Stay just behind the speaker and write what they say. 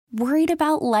Worried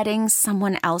about letting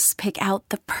someone else pick out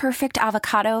the perfect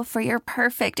avocado for your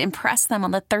perfect impress them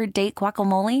on the third date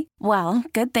guacamole? Well,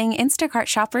 good thing Instacart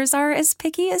shoppers are as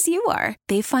picky as you are.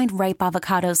 They find ripe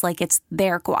avocados like it's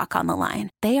their guac on the line.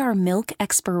 They are milk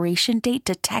expiration date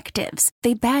detectives.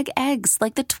 They bag eggs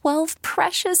like the 12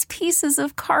 precious pieces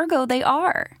of cargo they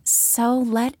are. So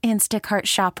let Instacart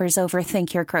shoppers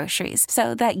overthink your groceries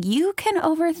so that you can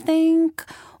overthink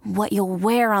what you'll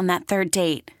wear on that third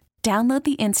date. Download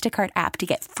the Instacart app to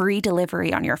get free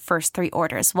delivery on your first 3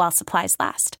 orders while supplies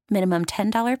last. Minimum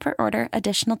 $10 per order.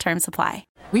 Additional terms apply.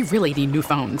 We really need new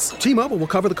phones. T-Mobile will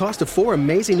cover the cost of 4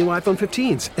 amazing new iPhone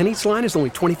 15s, and each line is only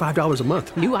 $25 a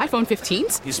month. New iPhone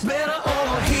 15s? It's better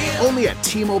over here. Only at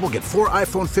T-Mobile, get 4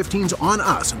 iPhone 15s on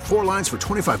us and 4 lines for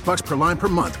 $25 per line per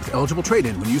month with eligible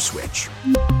trade-in when you switch.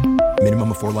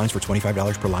 Minimum of 4 lines for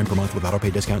 $25 per line per month with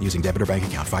autopay discount using debit or bank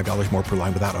account. $5 more per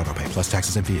line without autopay, plus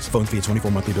taxes and fees. Phone fee at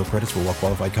 24 monthly bill credits for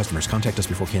well-qualified customers. Contact us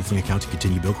before canceling account to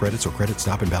continue bill credits or credit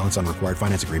stop and balance on required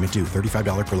finance agreement due.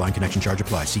 $35 per line connection charge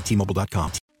applies. See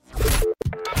T-Mobile.com.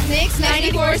 Mix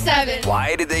 94.7.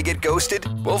 Why did they get ghosted?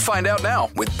 We'll find out now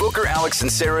with Booker, Alex,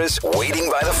 and Sarah's Waiting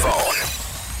by the Phone.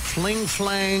 Fling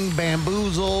flang,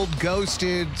 bamboozled,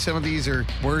 ghosted. Some of these are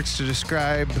words to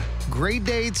describe great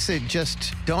dates that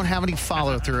just don't have any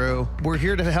follow through. We're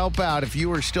here to help out. If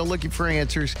you are still looking for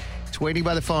answers, it's Waiting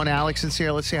by the Phone. Alex and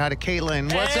Sarah, let's say hi to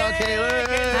Caitlin. What's up, Caitlin?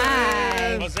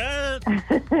 Hi. What's up?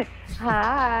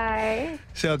 Hi.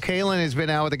 So Caitlin has been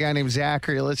out with a guy named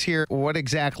Zachary. Let's hear what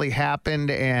exactly happened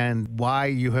and why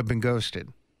you have been ghosted.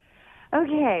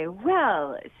 Okay,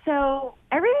 well, so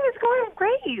everything was going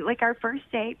great. Like our first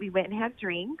date, we went and had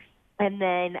drinks. And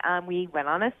then we went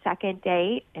on a second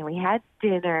date and we had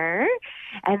dinner.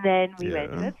 And then we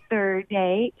went to a third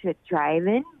date to a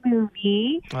drive-in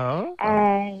movie. Oh.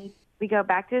 And we go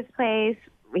back to his place.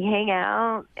 We hang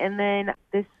out. And then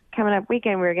this coming up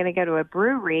weekend, we're going to go to a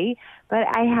brewery. But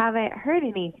I haven't heard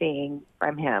anything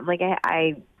from him. Like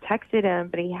I texted him,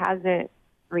 but he hasn't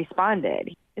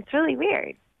responded. It's really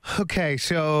weird. Okay,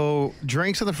 so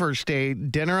drinks on the first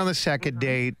date, dinner on the second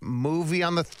date, movie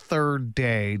on the third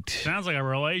date. Sounds like a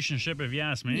relationship if you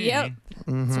ask me. Yep.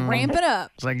 Let's ramp it up.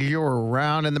 It's like you're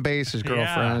rounding the bases, girlfriend.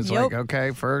 Yeah. It's Yep. like,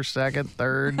 okay, first, second,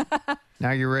 third.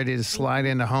 Now you're ready to slide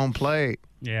into home plate.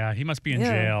 Yeah, he must be in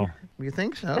jail. You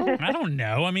think so? I don't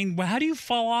know. I mean, how do you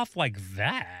fall off like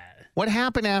that? What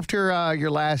happened after your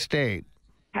last date?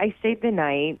 I stayed the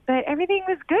night, but everything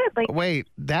was good. Like, Wait,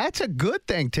 that's a good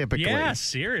thing typically. Yeah,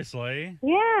 seriously.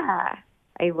 yeah,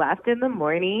 I left in the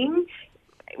morning.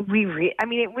 It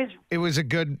was It was a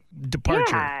good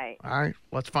departure. Yeah. All right,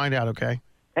 let's find out, okay?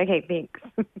 okay. Thanks.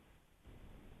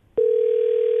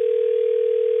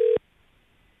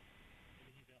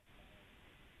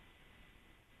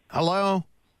 Hello?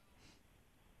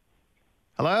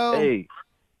 Hello? Hey.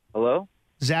 Hello?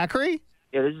 Zachary?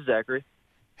 Yeah, this is Zachary.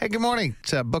 Hey, good morning.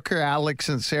 It's Booker, Alex,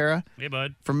 and Sarah Hey,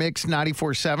 bud. from Mix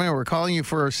 94.7. We're calling you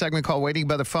for a segment called Waiting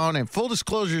by the Phone. And full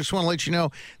disclosure, just want to let you know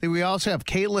that we also have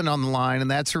Caitlin on the line, and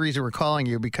that's the reason we're calling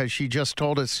you, because she just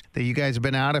told us that you guys have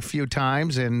been out a few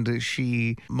times, and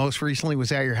she most recently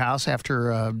was at your house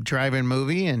after a drive-in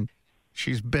movie, and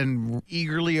she's been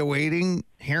eagerly awaiting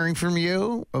hearing from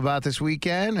you about this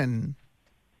weekend, and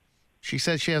she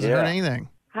said she hasn't heard anything.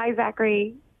 Hi,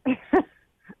 Zachary.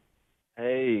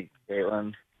 Hey,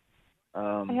 Caitlin.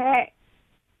 Hey.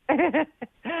 I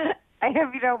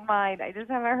hope you don't mind. I just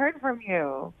haven't heard from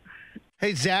you.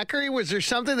 Hey, Zachary, was there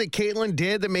something that Caitlin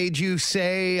did that made you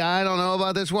say, I don't know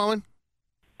about this woman?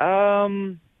 I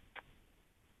don't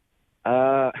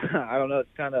know. It's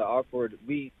kind of awkward.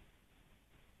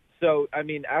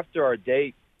 After our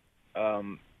date,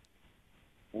 on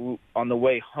the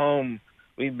way home,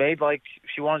 we made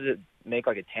she wanted to make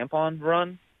a tampon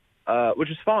run, which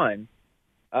was fine.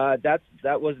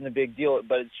 That wasn't a big deal,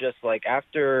 but it's just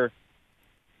after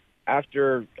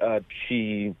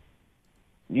she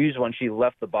used one, she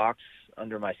left the box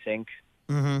under my sink,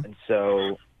 and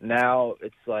so now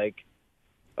it's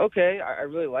okay, I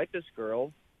really like this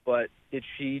girl, but did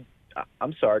she?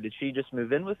 I'm sorry, did she just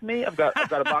move in with me? I've got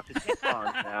a box of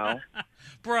tampons now,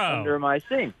 Bro, under my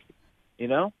sink. You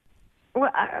know? Well,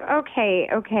 okay.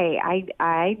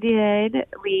 I did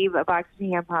leave a box of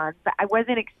tampons, but I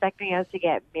wasn't expecting us to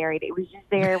get married. It was just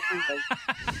there.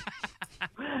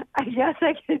 I guess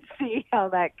I could see how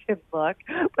that could look,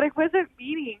 but I wasn't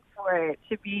meaning for it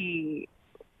to be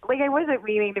I wasn't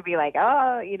meaning to be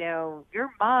oh,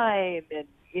 you're mine, and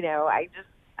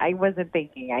I wasn't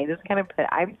thinking. I just kind of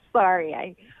I'm sorry.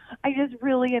 I just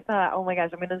really thought, oh my gosh,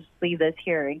 I'm going to just leave this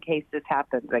here in case this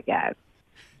happens again.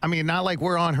 I mean, not like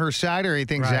we're on her side or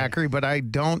anything, Right. Zachary, but I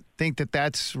don't think that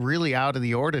that's really out of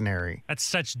the ordinary. That's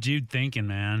such dude thinking,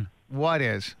 man. What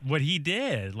is? What he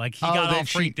did. Like, he Oh, got all that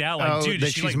she- freaked out. Like, oh, dude, that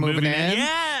is she she's like moving in?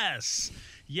 Yes.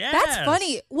 Yes. That's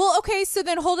funny. Well, okay, so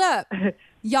then hold up.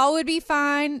 Y'all would be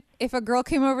fine if a girl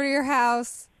came over to your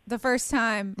house the first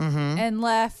time and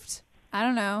left, I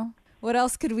don't know. What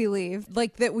else could we leave?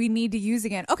 Like that we need to use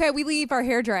again. Okay, we leave our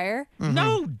hairdryer.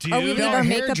 No, dude. Or we leave No, our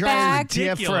hair makeup dryer bag. is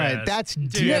different. Ridiculous. That's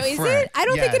Dude. different. No, is it? I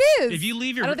don't think it is. If you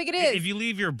leave your, I don't think it is. If you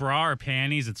leave your bra or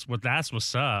panties, that's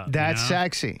what's up. That's you know?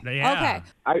 sexy. Yeah.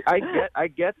 Okay. I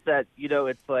get that,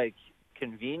 it's like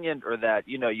convenient or that,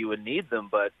 you would need them,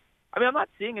 but I mean, I'm not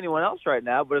seeing anyone else right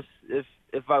now, but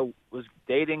if I was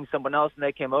dating someone else and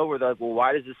they came over, they're like, well,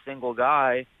 why does this single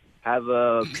guy have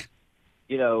a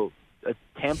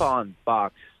tampon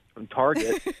box from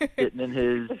Target sitting in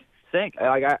his sink?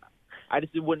 I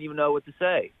just wouldn't even know what to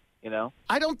say,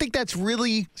 I don't think that's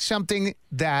really something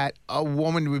that a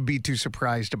woman would be too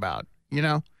surprised about.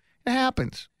 It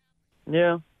happens.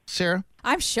 Yeah. Sarah?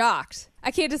 I'm shocked.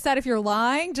 I can't decide if you're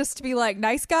lying just to be like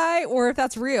nice guy or if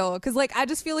that's real. Because like I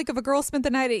just feel like if a girl spent the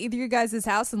night at either of you guys'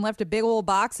 house and left a big old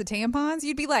box of tampons,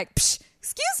 you'd be like, Psh,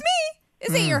 excuse me,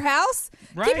 this ain't your house.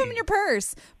 Right. Keep them in your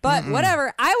purse. But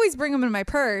whatever. I always bring them in my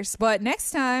purse. But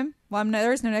next time,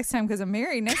 there's no next time because I'm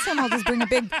married. Next time I'll just bring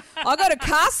I'll go to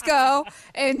Costco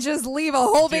and just leave a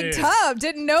whole big tub.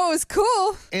 Didn't know it was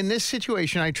cool. In this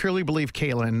situation, I truly believe,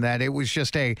 Kaylin, that it was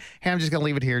just hey, I'm just going to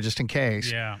leave it here just in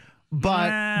case. Yeah.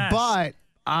 But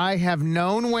I have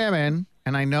known women,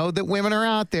 and I know that women are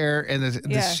out there, and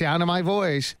the sound of my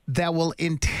voice, that will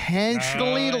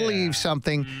intentionally leave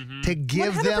something to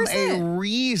give them a 100%.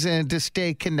 reason to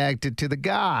stay connected to the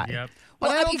guy. Yep. Well,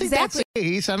 Well, I don't think that's exactly. the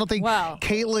case. I don't think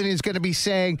Caitlin is going to be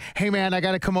saying, hey, man, I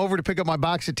got to come over to pick up my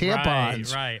box of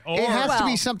tampons. Right. It has to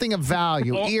be something of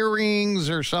value,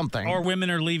 earrings or something. Or women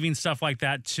are leaving stuff like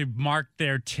that to mark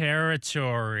their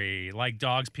territory, like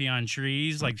dogs pee on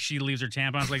trees. Like she leaves her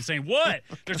tampons, like saying, what?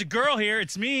 There's a girl here.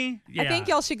 It's me. Yeah. I think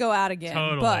y'all should go out again.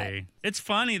 Totally. It's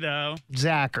funny, though.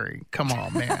 Zachary, come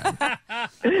on, man.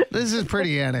 This is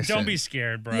pretty innocent. Don't be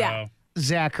scared, bro. Yeah.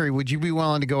 Zachary, would you be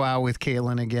willing to go out with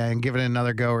Caitlin again, give it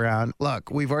another go around? Look,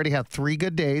 we've already had 3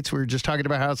 good dates. We were just talking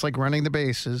about how it's like running the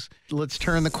bases. Let's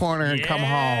turn the corner and come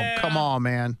home. Come on,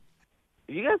 man.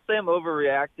 If you guys say I'm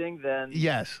overreacting, then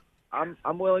yes, I'm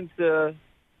willing to.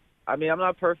 I mean, I'm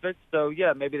not perfect, so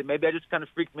yeah, maybe I just kind of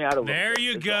freaked me out a little. There bit.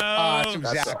 you go. Awesome,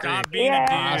 Zachary. Stop being a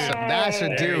dude. Awesome. That's a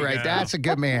There dude you right. go. That's a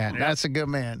good man. That's a good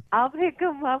man. I'll pick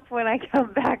him up when I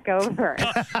come back over.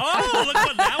 Oh, look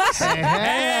what that was.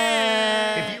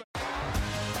 Hey.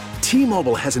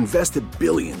 T-Mobile has invested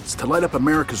billions to light up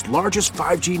America's largest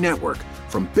 5G network,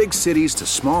 from big cities to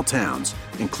small towns,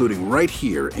 including right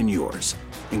here in yours.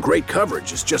 And great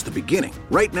coverage is just the beginning.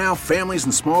 Right now, families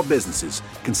and small businesses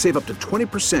can save up to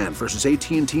 20% versus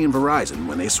AT&T and Verizon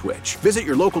when they switch. Visit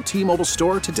your local T-Mobile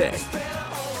store today.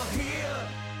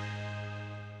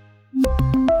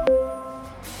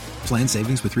 Plan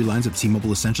savings with 3 lines of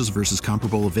T-Mobile Essentials versus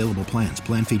comparable available plans.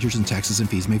 Plan features and taxes and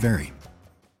fees may vary.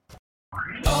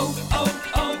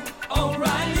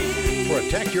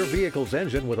 Protect your vehicle's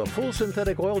engine with a full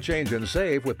synthetic oil change and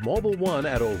save with Mobil 1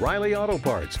 at O'Reilly Auto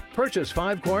Parts. Purchase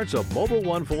 5 quarts of Mobil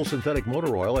 1 full synthetic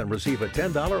motor oil and receive a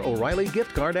 $10 O'Reilly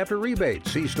gift card after rebate.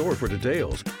 See store for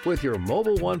details. With your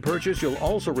Mobil 1 purchase, you'll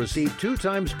also receive 2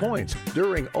 times points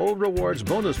during O Rewards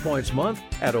Bonus Points Month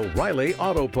at O'Reilly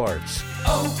Auto Parts.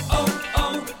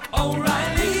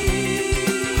 O'Reilly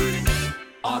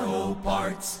Auto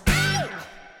Parts.